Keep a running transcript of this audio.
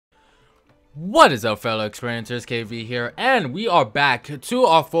What is up, fellow experiencers? KV here, and we are back to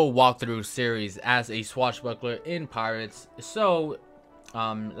our full walkthrough series as a swashbuckler in Pirates. So,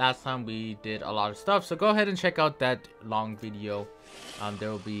 last time we did a lot of stuff, so go ahead and check out that long video. There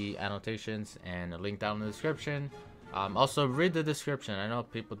will be annotations and a link down in the description. Also, read the description. I know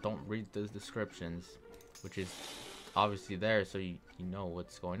people don't read the descriptions, which is obviously there, so you know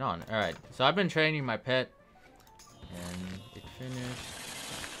what's going on. Alright, so I've been training my pet, and it finished.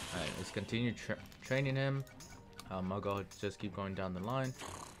 Alright, let's continue training him. I'll go just keep going down the line.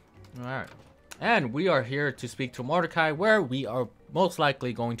 Alright. And we are here to speak to Mordekai, where we are most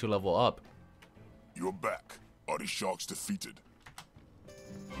likely going to level up. You're back. Are the sharks defeated?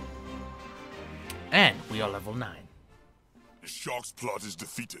 And we are level 9. The sharks' plot is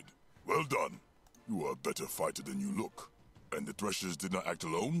defeated. Well done. You are a better fighter than you look. And the threshers did not act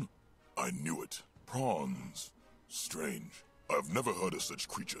alone? I knew it. Prawns. Strange. I've never heard of such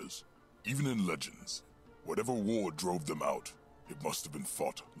creatures, even in legends. Whatever war drove them out, it must have been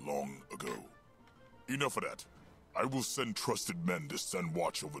fought long ago. Enough of that. I will send trusted men to stand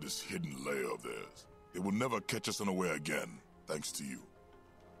watch over this hidden lair of theirs. They will never catch us unaware again, thanks to you.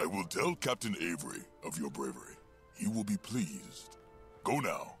 I will tell Captain Avery of your bravery. He will be pleased. Go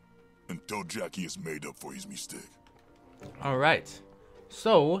now, and tell Jack he has made up for his mistake. Alright,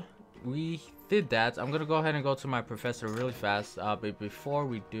 so we did that. I'm gonna go ahead and go to my professor really fast, but before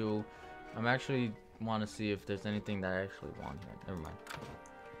we do, I'm actually want to see if there's anything that I actually want here. Never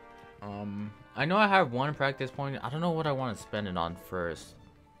mind. I know I have one practice point. I don't know what I want to spend it on first,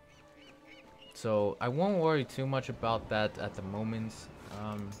 so I won't worry too much about that at the moment.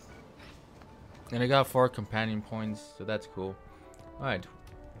 And I got 4 companion points, so that's cool. Alright,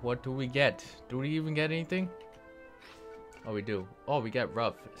 what do we get? Do we even get anything? Oh, we do. Oh, we get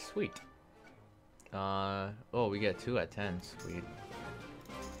rough. Sweet. Oh, we get 2 at 10. Sweet.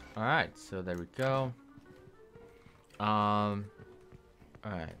 Alright, so there we go. Alright.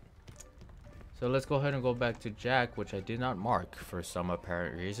 So let's go ahead and go back to Jack, which I did not mark for some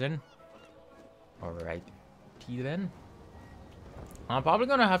apparent reason. Alright. Then. I'm probably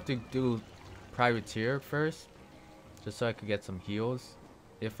gonna have to do Privateer first, just so I could get some heals.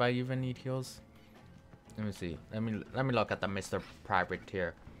 If I even need heals. Let me see. Let me look at the Mr.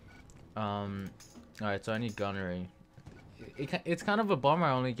 Privateer. Alright, so I need gunnery. It's kind of a bummer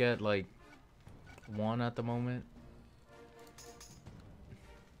I only get like 1 at the moment.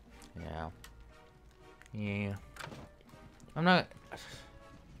 Yeah. I'm not.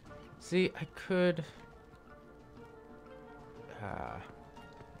 See, I could. I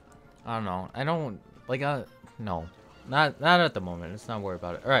don't know. I don't like. No, not at the moment. Let's not worry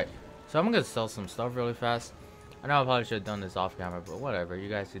about it. All right. So I'm gonna sell some stuff really fast. I know I probably should have done this off camera, but whatever. You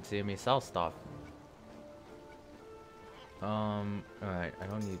guys could see me sell stuff. Alright, I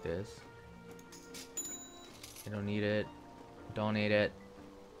don't need this. I don't need it. Don't need it.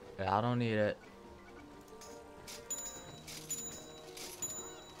 I don't need it.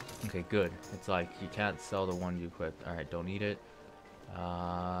 Okay, good. It's like you can't sell the one you equipped. Alright, don't need it.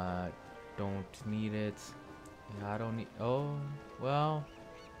 Don't need it. Yeah, I don't need. Oh, well.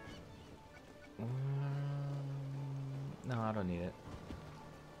 No, I don't need it.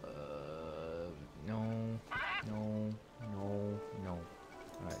 No.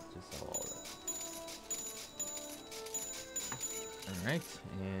 Alright, just sell all that. Alright,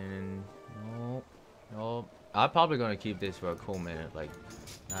 and no. I'm probably gonna keep this for a cool minute, like,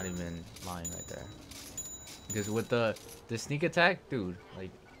 not even lying right there. Because with the sneak attack, dude,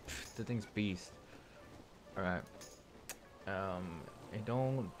 like, the thing's beast. Alright. I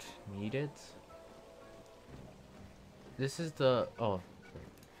don't need it. This is the. Oh,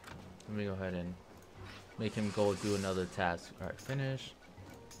 let me go ahead and make him go do another task. Alright, finish.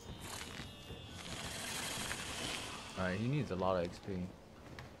 Alright, he needs a lot of XP.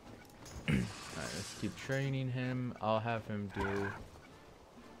 Alright, let's keep training him. I'll have him do.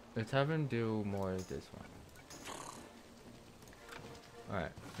 Let's have him do more of this one.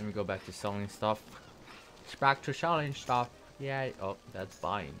 Alright, let me go back to selling stuff. It's back to selling stuff. Yeah. Oh, that's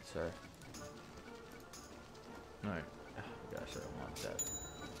buying, sir. Alright. Oh, gosh, I don't want that.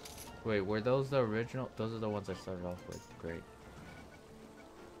 Wait, were those the original? Those are the ones I started off with. Great.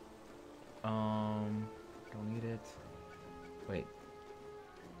 Don't need it. Wait.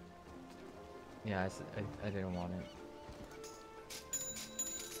 Yeah, I didn't want it.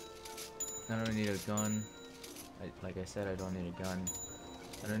 I don't need a gun. Like I said, I don't need a gun.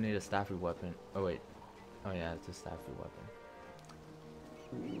 I don't need a staffy weapon. Oh wait. Oh yeah, it's a staffy weapon.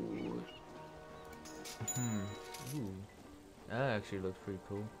 Ooh. Ooh. That actually looks pretty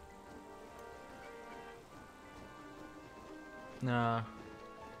cool. Nah.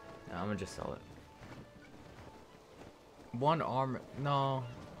 I'm gonna just sell it. One armor. No,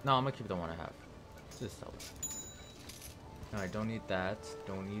 I'm gonna keep the one I have. Let's just sell it. Alright, don't need that.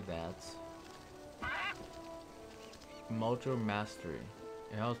 Don't need that. Mojo Mastery.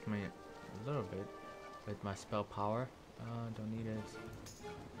 It helps me a little bit with my spell power. Don't need it.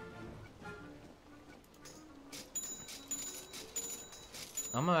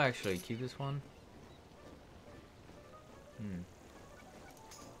 I'm gonna actually keep this one.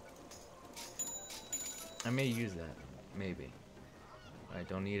 I may use that. Maybe. I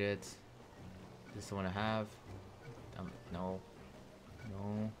don't need it. This is the one I have. No.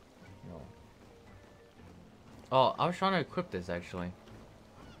 Oh, I was trying to equip this actually.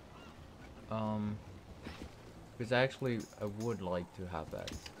 Because actually I would like to have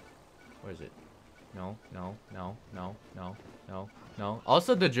that. Where is it? No.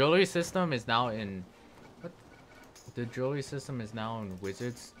 Also, the jewelry system is now in. What? The jewelry system is now in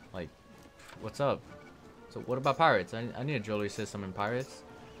wizards. Like, what's up? So what about pirates? I need a jewelry system in pirates.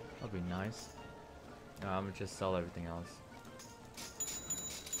 That'd be nice. No, I'm gonna just sell everything else.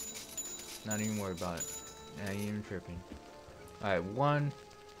 Not even worry about it. I ain't even tripping. Alright, one.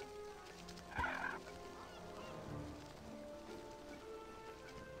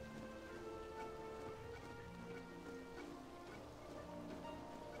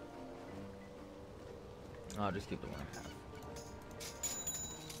 I'll just keep the one I have.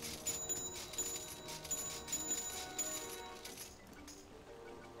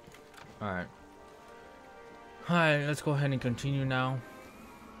 Alright. Alright, let's go ahead and continue now.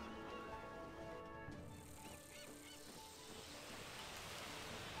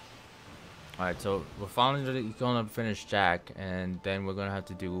 Alright, so we're finally gonna finish Jack, and then we're gonna have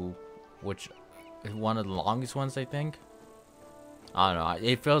to do which is one of the longest ones, I think. I don't know.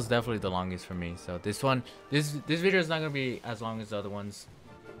 It feels definitely the longest for me. So this one, this video is not gonna be as long as the other ones,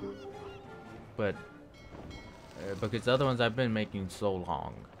 but because the other ones I've been making so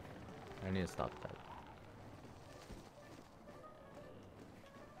long, I need to stop that.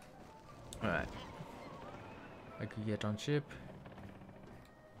 All right, I could get on ship.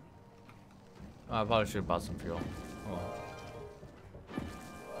 Oh, I probably should have bought some fuel. Oh, well.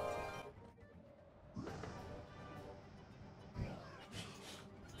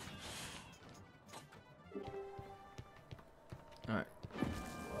 Alright.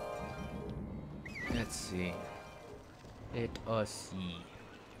 Let's see. Let us see.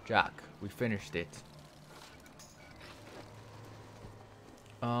 Jack, we finished it.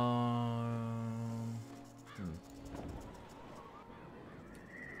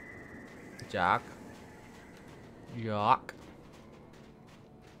 Jack. Yo,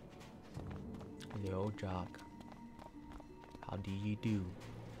 Jack. How do you do?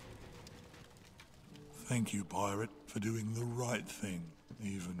 Thank you, pirate, for doing the right thing,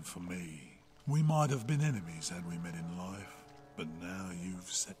 even for me. We might have been enemies had we met in life, but now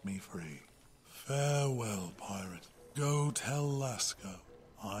you've set me free. Farewell, pirate. Go tell Lasco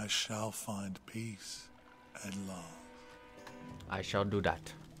I shall find peace at last. I shall do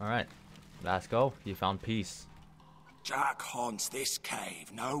that. Alright. Let's go. You found peace. Jack haunts this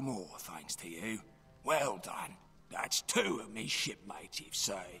cave no more, thanks to you. Well done. That's 2 of me shipmates you've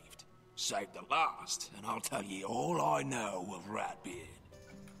saved. Save the last, and I'll tell you all I know of Ratbeard.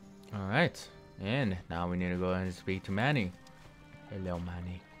 Alright. And now we need to go ahead and speak to Manny. Hello,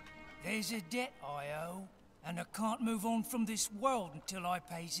 Manny. There's a debt I owe, and I can't move on from this world until I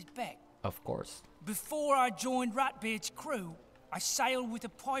pays it back. Of course. Before I joined Ratbeard's crew, I sailed with a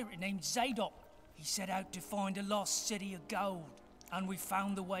pirate named Zadok. He set out to find a lost city of gold, and we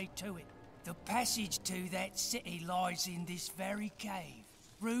found the way to it. The passage to that city lies in this very cave,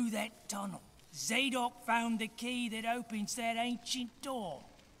 through that tunnel. Zadok found the key that opens that ancient door.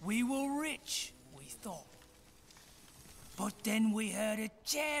 We were rich, we thought. But then we heard a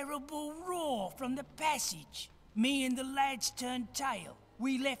terrible roar from the passage. Me and the lads turned tail.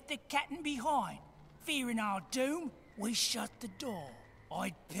 We left the captain behind. Fearing our doom, we shut the door.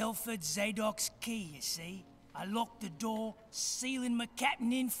 I'd pilfered Zadok's key, you see. I locked the door, sealing my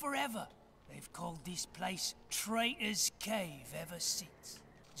captain in forever. They've called this place Traitor's Cave ever since.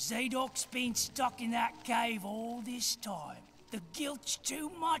 Zadok's been stuck in that cave all this time. The guilt's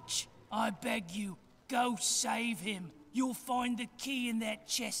too much. I beg you, go save him. You'll find the key in that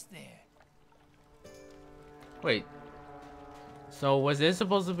chest there. Wait. So was this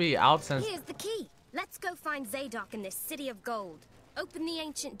supposed to be out since... Here's the key. Let's go find Zadok in this city of gold. Open the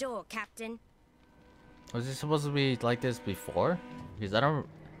ancient door, Captain. Was it supposed to be like this before? Because I don't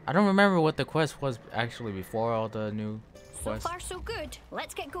remember what the quest was actually before all the new quests. So far so good.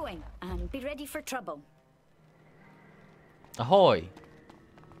 Let's get going and be ready for trouble. Ahoy!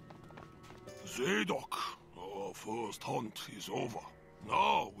 Zadok, our first hunt is over.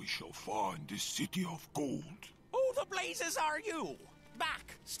 Now we shall find the city of gold. Who the blazes are you?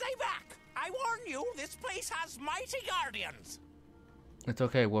 Back! Stay back! I warn you, this place has mighty guardians! It's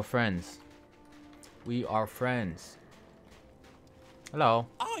okay, we're friends. We are friends. Hello.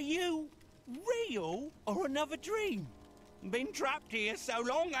 Are you real or another dream? Been trapped here so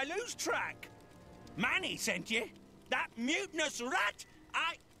long I lose track. Manny sent you? That mutinous rat?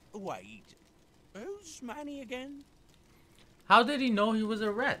 Wait. Who's Manny again? How did he know he was a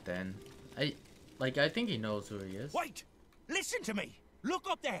rat then? I think he knows who he is. Wait! Listen to me! Look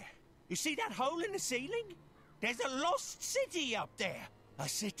up there! You see that hole in the ceiling? There's a lost city up there. A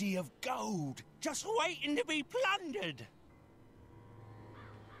city of gold, just waiting to be plundered.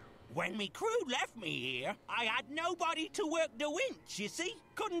 When me crew left me here, I had nobody to work the winch, you see?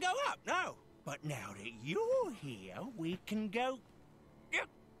 Couldn't go up, no. But now that you're here, we can go...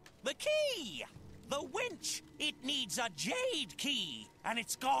 The key! The winch! It needs a jade key, and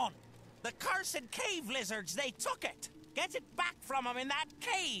it's gone. The cursed cave lizards, they took it. Get it back from them in that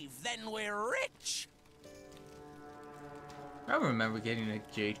cave, then we're rich. I don't remember getting a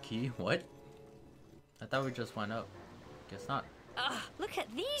jade key. What? I thought we just went up. Guess not. Look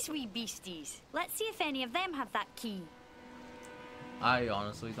at these wee beasties. Let's see if any of them have that key. I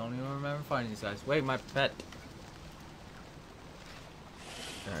honestly don't even remember finding these guys. Wait, my pet.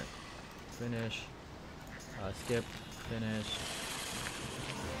 Alright. Finish. Skip. Finish.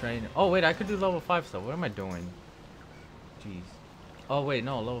 Train. Oh, wait, I could do level 5 stuff. What am I doing? Jeez. Oh, wait,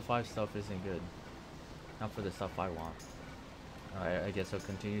 no. Level 5 stuff isn't good. Not for the stuff I want. Alright, I guess I'll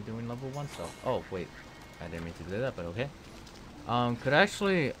continue doing level 1 stuff. Oh, wait. I didn't mean to do that, but okay. Could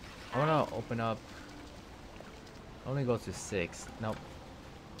actually... I want to open up... Only goes to 6. Nope.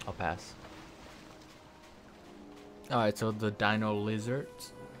 I'll pass. Alright, so the dino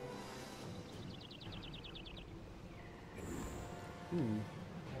lizards.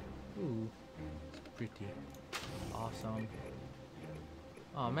 Ooh. It's pretty. Awesome.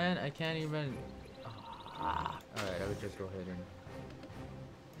 Oh man, I can't even... Alright, I would just go ahead and...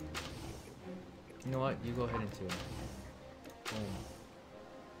 You know what? You go ahead and do it.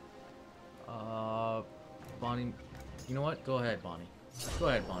 Boom. Bonnie... You know what? Go ahead, Bonnie. Go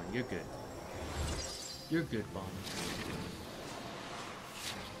ahead, Bonnie. You're good. You're good, Bonnie.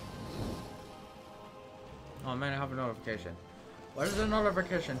 Oh man, I have a notification. What is the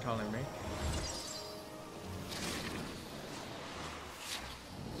notification telling me?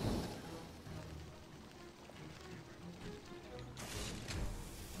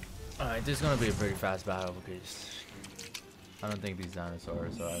 Alright, this is gonna be a pretty fast battle because I don't think these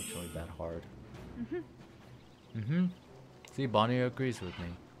dinosaurs are actually that hard. See, Bonnie agrees with me.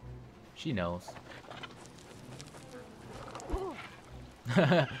 She knows.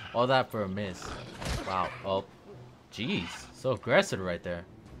 All that for a miss. Wow. Oh, jeez. So aggressive right there.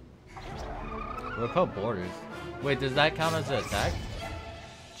 Repel borders. Wait, does that count as an attack?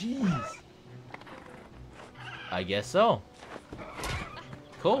 Jeez. I guess so.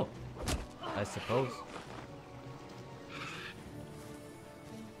 Cool. I suppose.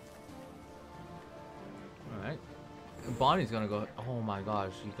 Alright. Bonnie's gonna go. Oh my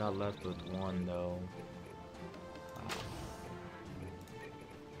gosh, she got left with one though.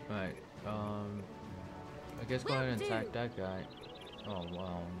 Alright. I guess go ahead and attack that guy. Oh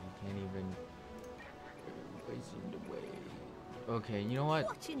wow, you can't even. Everybody's in the way. Okay, you know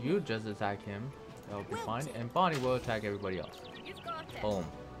what? You just attack him. That'll be fine. And Bonnie will attack everybody else. Boom.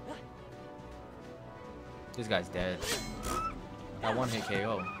 This guy's dead. That one hit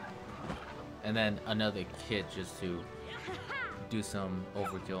KO. And then another kid just to do some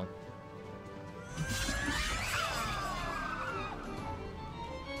overkill.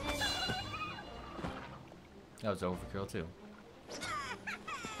 That was overkill too.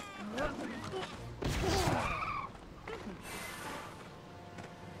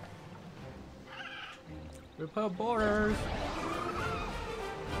 Repel borders.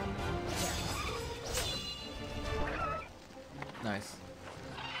 Nice.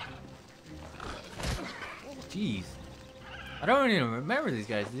 Jeez. I don't even remember these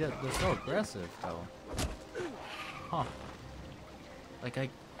guys. They're so aggressive though. Huh. Like I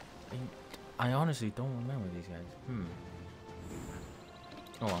honestly don't remember these guys.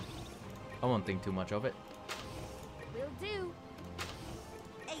 Oh well. I won't think too much of it. Will do.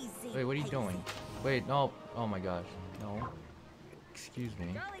 Easy. Wait, what are you doing? Wait, no. Oh my gosh. No. Excuse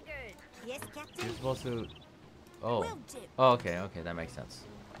me. Jolly good. Yes, Captain. You're supposed to... Oh. Will do. Oh, okay, that makes sense.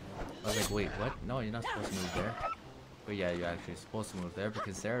 I was like, wait, what? No, you're not supposed to move there. But yeah, you're actually supposed to move there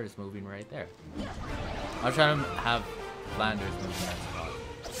because Sarah is moving right there. I'm trying to have Flanders move in that spot.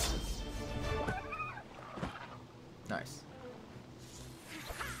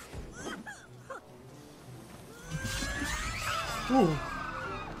 Ooh.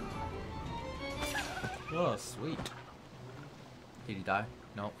 Oh, sweet. Did he die?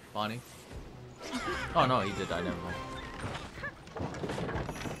 No. Bonnie? Oh, no, he did die. Never mind.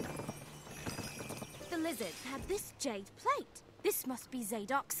 The lizards have this jade plate. This must be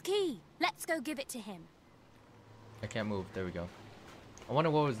Zadok's key. Let's go give it to him. I can't move. There we go. I wonder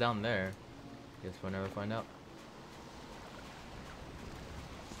what was down there. Guess we'll never find out.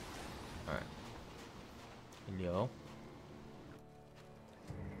 Alright. Hello.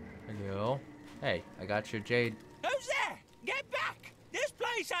 Hello. Hey, I got your jade. Who's there? Get back! This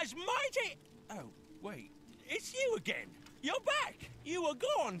place has mighty... Oh, wait. It's you again. You're back. You were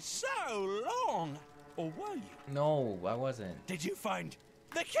gone so long. Or were you? No, I wasn't. Did you find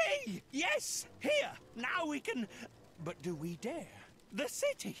the key? Yes, here. Now we can... But do we dare? The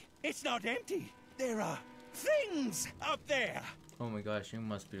city. It's not empty. There are things up there. Oh my gosh, you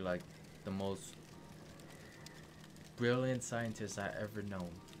must be like the most brilliant scientist I ever known.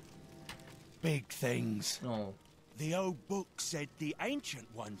 Big things. No. The old book said the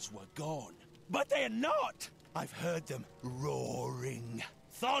ancient ones were gone. But they're not. I've heard them roaring,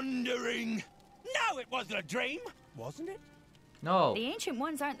 thundering. No, it wasn't a dream, wasn't it? No. The ancient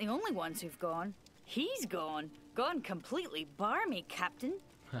ones aren't the only ones who've gone. He's gone. Gone completely barmy, Captain.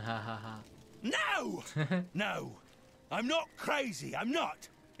 No! No. I'm not crazy, I'm not.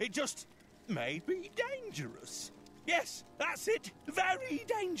 It just may be dangerous. Yes, that's it. Very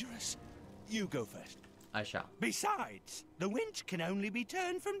dangerous. You go first. I shall. Besides, the winch can only be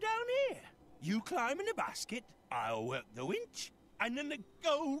turned from down here. You climb in a basket, I'll work the winch, and then the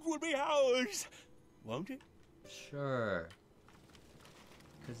gold will be ours. Won't it? Sure.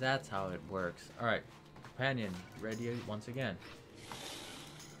 Because that's how it works. Alright. Companion, ready once again.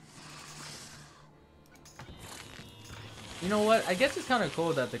 You know what? I guess it's kind of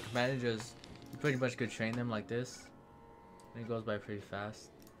cool that the companion just you pretty much could train them like this. And it goes by pretty fast.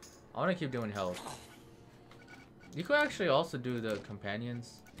 I want to keep doing health. You could actually also do the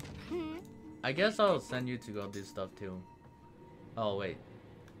companions. I guess I'll send you to go do stuff too. Oh, wait.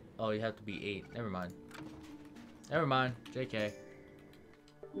 Oh, you have to be 8. Never mind. Never mind. JK.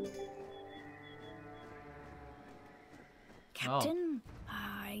 Captain,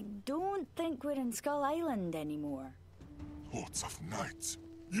 I don't think we're in Skull Island anymore. Lords of Knights.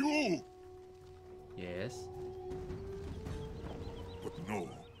 You! Yes. But no,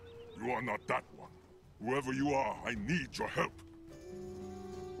 you are not that one. Whoever you are, I need your help.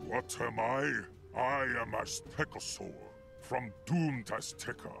 What am I? I am Azteca from doomed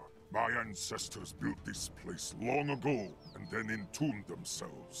Azteca. My ancestors built this place long ago and then entombed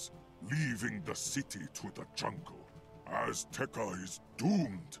themselves, leaving the city to the jungle. Azteca is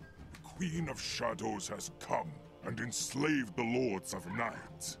doomed. The Queen of Shadows has come and enslaved the Lords of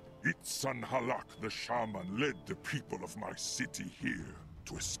Night. Its son Halak the Shaman led the people of my city here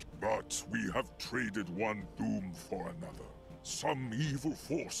to escape. But we have traded one doom for another. Some evil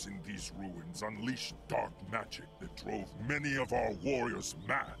force in these ruins unleashed dark magic that drove many of our warriors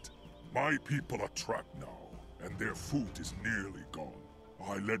mad. My people are trapped now, and their food is nearly gone.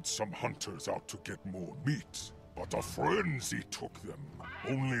 I led some hunters out to get more meat, but a frenzy took them.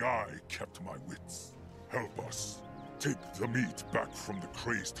 Only I kept my wits. Help us. Take the meat back from the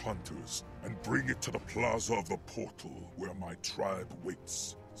crazed hunters and bring it to the plaza of the portal where my tribe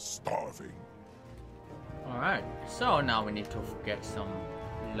waits, starving. Alright, so now we need to get some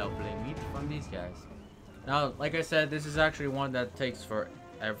lovely meat from these guys. Now, like I said, this is actually one that takes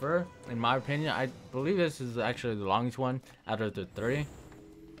forever, in my opinion. I believe this is actually the longest one out of the 3.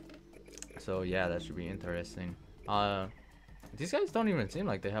 So yeah, that should be interesting. These guys don't even seem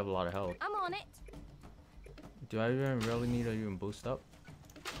like they have a lot of health. I'm on it. Do I even really need to even boost up?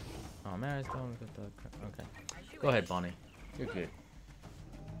 Oh man, I still don't get the... Okay. Go ahead, Bonnie. You're good.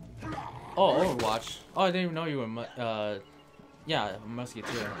 Oh, Overwatch. Oh, I didn't even know you were, yeah,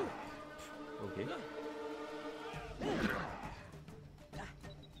 Musketeer. Okay.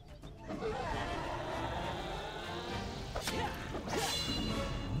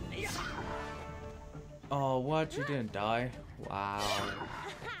 Oh, what? You didn't die? Wow.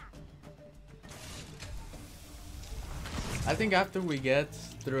 I think after we get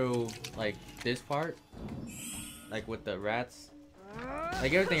through, like, this part, like with the rats,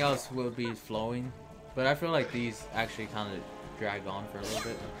 like everything else will be flowing, but I feel like these actually kind of drag on for a little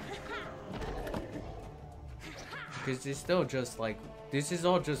bit. Because it's still just like, this is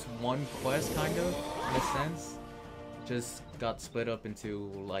all just one quest kind of, in a sense. Just got split up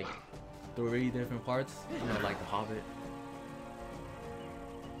into like 3 different parts, you know, like The Hobbit.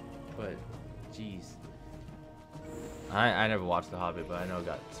 But, jeez. I never watched The Hobbit, but I know it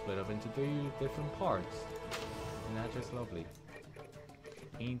got split up into 3 different parts. And that's just lovely.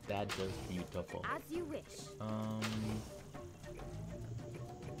 Ain't that just beautiful? As you wish.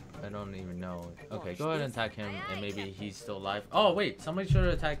 I don't even know. Okay, go ahead and attack him, and maybe he's still alive. Oh wait, somebody should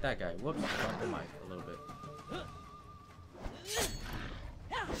have attacked that guy. Whoops, dropped the mic a little bit.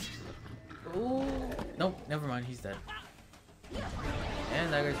 Ooh, nope, never mind, he's dead.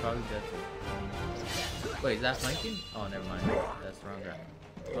 And that guy's probably dead too. Wait, is that flanking? Oh, never mind. That's the wrong guy.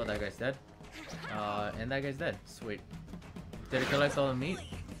 Oh, that guy's dead. And that guy's dead. Sweet. Did it collect all the meat?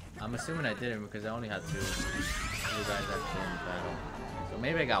 I'm assuming I didn't because I only had two guys actually in the battle. So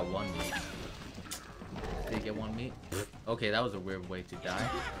maybe I got one meat. Did you get one meat? Okay, that was a weird way to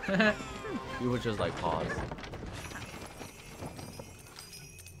die. You would just like pause.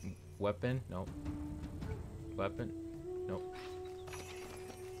 Weapon? Nope. Weapon? Nope.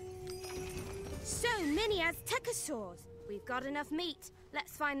 So many Azteca shores. We've got enough meat.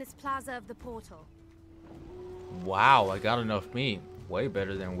 Let's find this plaza of the portal. Wow, I got enough meat. Way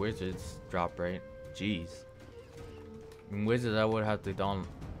better than Wizards drop rate. Jeez. In Wizards, I would have done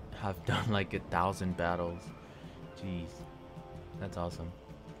like 1,000 battles. Jeez. That's awesome.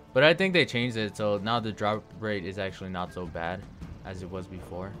 But I think they changed it, so now the drop rate is actually not so bad as it was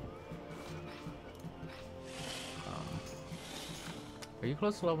before. Are you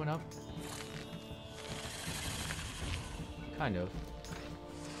close to leveling up? Kind of.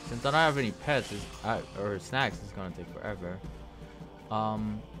 Since I don't have any pets or snacks, it's gonna take forever.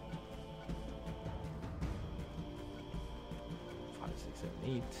 5, 6, 7,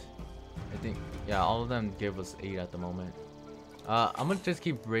 8. I think, yeah, all of them give us 8 at the moment. I'm gonna just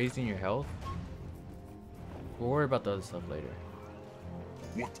keep raising your health. We'll worry about the other stuff later.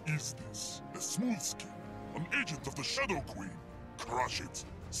 What is this? A smooth skin? An agent of the Shadow Queen? Crush it!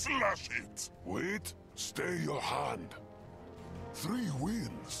 Slash it! Wait! Stay your hand! 3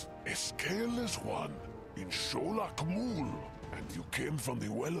 wins! A scaleless one! In Sholak Mool! And you came from the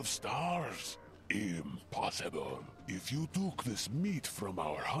Well of Stars? Impossible! If you took this meat from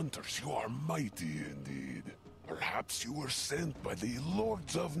our hunters, you are mighty indeed. Perhaps you were sent by the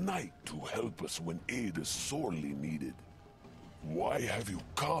Lords of Night to help us when aid is sorely needed. Why have you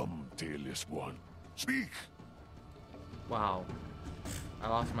come, tailless one? Speak! Wow. I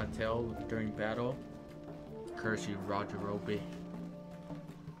lost my tail during battle. Curse you, Roger Roby.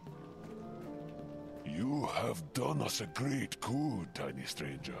 You have done us a great good, tiny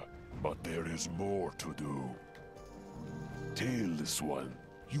stranger. But there is more to do. Tailless one,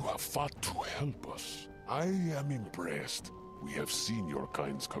 you have fought to help us. I am impressed. We have seen your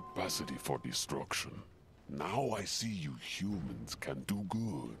kind's capacity for destruction. Now I see you humans can do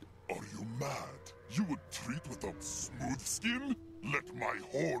good. Are you mad? You would treat with a smooth skin? Let my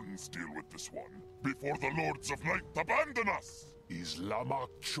horns deal with this one, before the Lords of Night abandon us! Is Lamak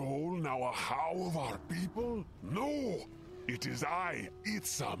Chol now a how of our people? No! It is I,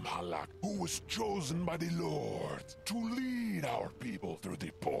 Itzam Halak, who was chosen by the Lord to lead our people through the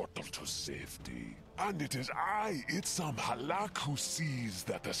portal to safety. And it is I, Itzam Halak, who sees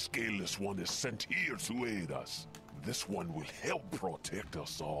that the Scaleless One is sent here to aid us. This one will help protect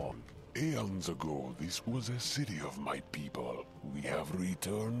us all. Aeons ago, this was a city of my people. We have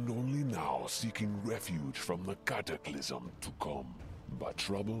returned only now, seeking refuge from the cataclysm to come. But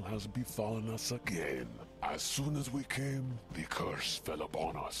trouble has befallen us again. As soon as we came, the curse fell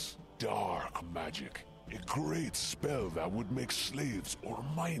upon us. Dark magic. A great spell that would make slaves or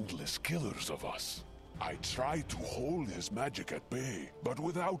mindless killers of us. I tried to hold his magic at bay, but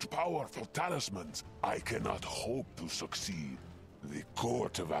without powerful talismans, I cannot hope to succeed. The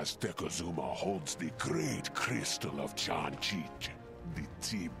court of Azteca Zuma holds the great crystal of Chanchich. The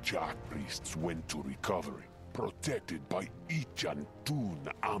Tib Jack priests went to recovery, protected by Ichan-Tun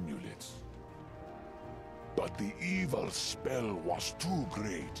amulets. But the evil spell was too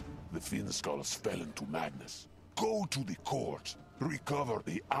great. The Finskulls fell into madness. Go to the court, recover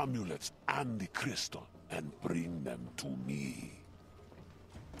the amulets and the crystal, and bring them to me.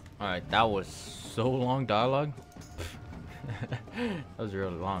 Alright, that was so long dialogue. That was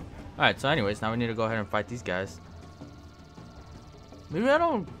really long. Alright, so anyways, now we need to go ahead and fight these guys. Maybe I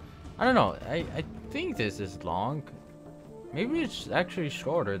don't know. I think this is long. Maybe it's actually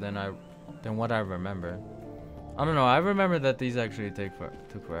shorter than what I remember. I don't know. I remember that these actually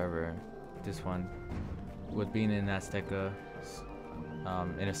took forever. This one, with being in Azteca,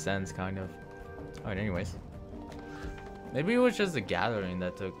 in a sense, kind of. Alright, anyways. Maybe it was just the gathering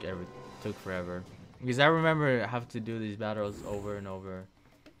that took forever. Because I remember having to do these battles over and over.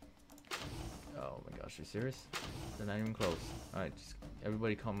 Oh my gosh, are you serious? They're not even close. Alright, just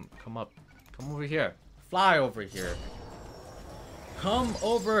everybody come up. Come over here. Fly over here. Come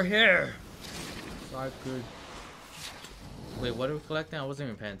over here. So I could Wait, what are we collecting? I wasn't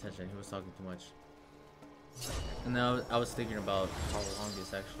even paying attention. He was talking too much. And now I was thinking about how long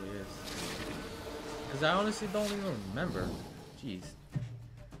this actually is. Because I honestly don't even remember. Jeez.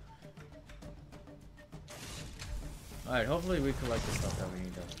 Alright, hopefully we collect the stuff that we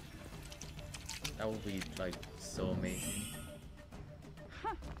need to. That would be like so amazing.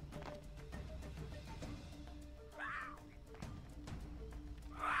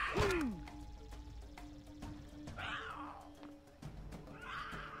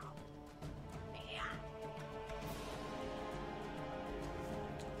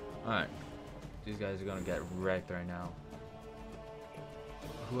 Alright. These guys are gonna get wrecked right now.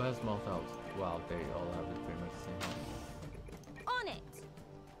 Who has most health? Wow, they all have it pretty much the same health. On it.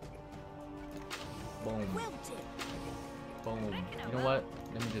 Boom. Will do. Boom. You know what?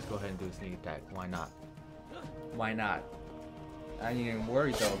 Let me just go ahead and do a sneak attack. Why not? Why not? I ain't even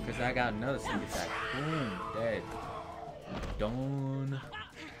worried though, because I got another sneak attack. Boom. Dead. Done.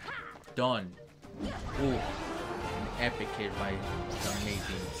 Done. Ooh. An epic hit by the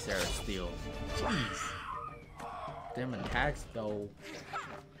amazing Sarah Steele. Jeez. Them attacks though.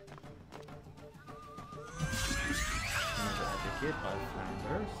 Another epic hit by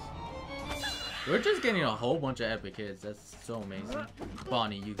Flanders. We're just getting a whole bunch of epic hits. That's so amazing.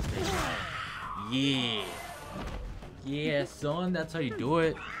 Bonnie, you can take it. Yeah. Yeah, son. That's how you do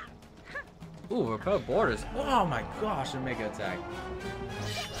it. Ooh, repel borders. Oh my gosh, a mega attack.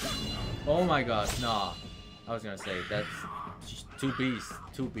 Oh my gosh, nah. I was gonna say, that's two beasts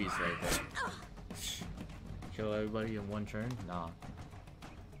right there. Kill everybody in one turn? Nah.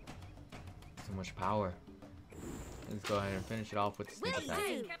 Too much power. Let's go ahead and finish it off with the sneak attack.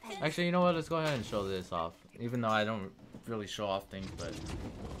 Actually, you know what? Let's go ahead and show this off. Even though I don't really show off things, but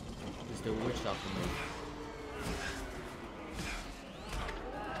just do witch stuff for me.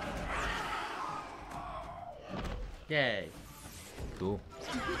 Yay. Cool.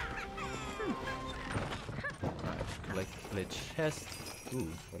 Alright, collect the chest. Ooh,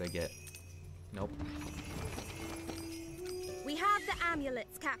 what'd I get? Nope. We have the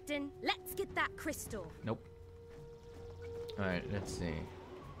amulets, Captain. Let's get that crystal. Nope. Alright, let's see.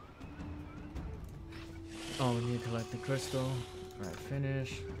 Oh, we need to collect the crystal. Alright,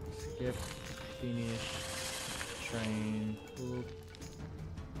 finish. Skip. Finish. Train. Boop.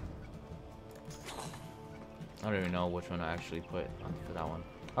 I don't even know which one I actually put on for that one.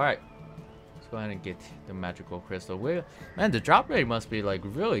 Alright. Let's go ahead and get the magical crystal. Man, the drop rate must be like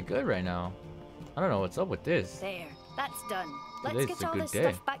really good right now. I don't know what's up with this. There, that's done. Let's Today's get a all good this day.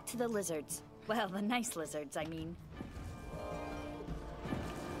 stuff back to the lizards. Well, the nice lizards, I mean.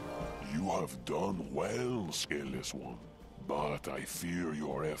 You have done well, Scaleless One, but I fear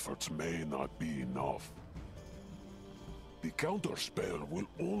your efforts may not be enough. The counter spell will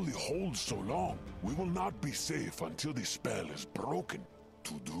only hold so long. We will not be safe until the spell is broken.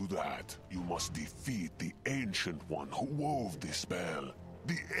 To do that, you must defeat the Ancient One who wove the spell,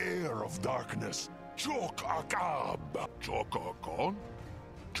 the Heir of Darkness, Chokakab. Chokakon?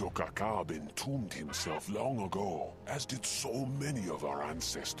 Chokakab entombed himself long ago, as did so many of our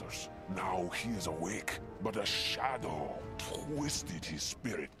ancestors. Now he is awake, but a shadow twisted his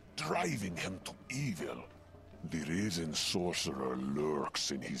spirit, driving him to evil. The Risen Sorcerer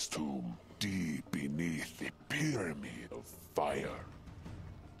lurks in his tomb, deep beneath the pyramid of fire.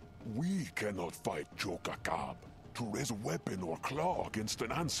 We cannot fight Chokakab. To raise a weapon or claw against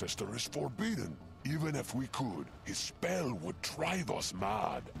an ancestor is forbidden. Even if we could, his spell would drive us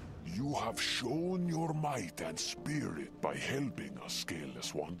mad. You have shown your might and spirit by helping us,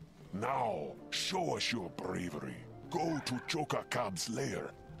 Scaleless One. Now, show us your bravery. Go to Chokakab's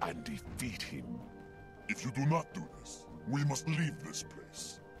lair and defeat him. If you do not do this, we must leave this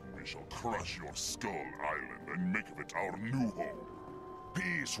place. We shall crush your Skull Island and make of it our new home.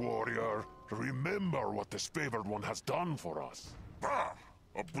 Peace, warrior. Remember what this favored one has done for us. Bah!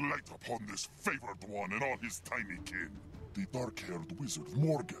 A blight upon this favored one and all his tiny kin. The dark-haired wizard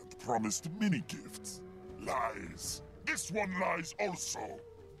Morgant promised many gifts. Lies. This one lies also.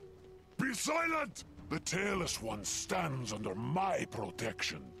 Be silent! The Tailless One stands under my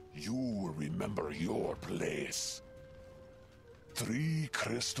protection. You will remember your place. 3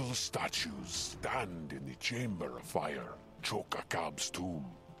 crystal statues stand in the Chamber of Fire, Chokakab's tomb.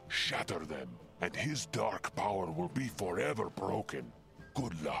 Shatter them, and his dark power will be forever broken.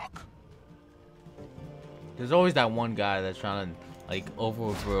 Good luck. There's always that one guy that's trying to like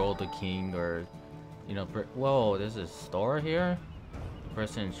overrule the king, or you know, whoa, there's a store here? The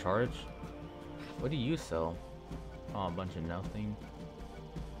person in charge? What do you sell? Oh, a bunch of nothing.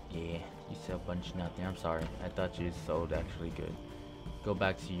 Yeah, you sell a bunch of nothing. I'm sorry, I thought you sold actually good. Go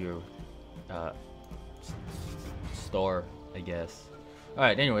back to your store I guess.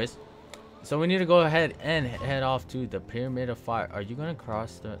 Alright, anyways. So we need to go ahead and head off to the Pyramid of Fire. Are you gonna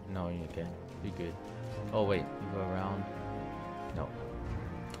cross the... No, you okay. You're good. Oh, wait. You go around. No.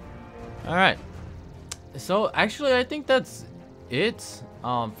 Alright. So, actually, I think that's it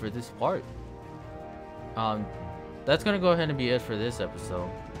for this part. That's gonna go ahead and be it for this episode.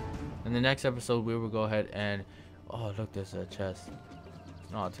 In the next episode, we will go ahead and... Oh, look, there's a chest.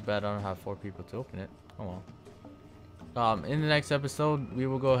 Oh, too bad I don't have 4 people to open it. Oh, well. In the next episode, we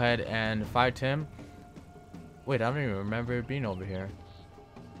will go ahead and fight him. Wait, I don't even remember it being over here.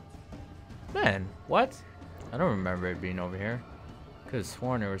 Man, what? I don't remember it being over here. Could have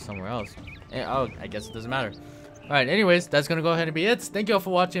sworn it was somewhere else. And, oh, I guess it doesn't matter. Alright, anyways, that's going to go ahead and be it. Thank you all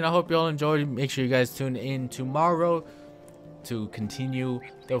for watching. I hope you all enjoyed. Make sure you guys tune in tomorrow to continue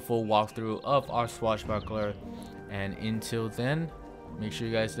the full walkthrough of our Swashbuckler. And until then, make sure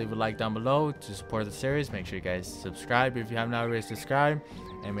you guys leave a like down below to support the series. Make sure you guys subscribe if you have not already subscribed.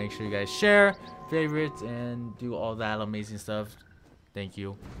 And make sure you guys share, favorite, and do all that amazing stuff. Thank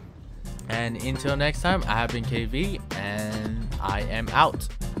you. And until next time, I have been KV, and I am out.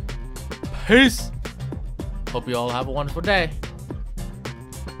 Peace. Hope you all have a wonderful day.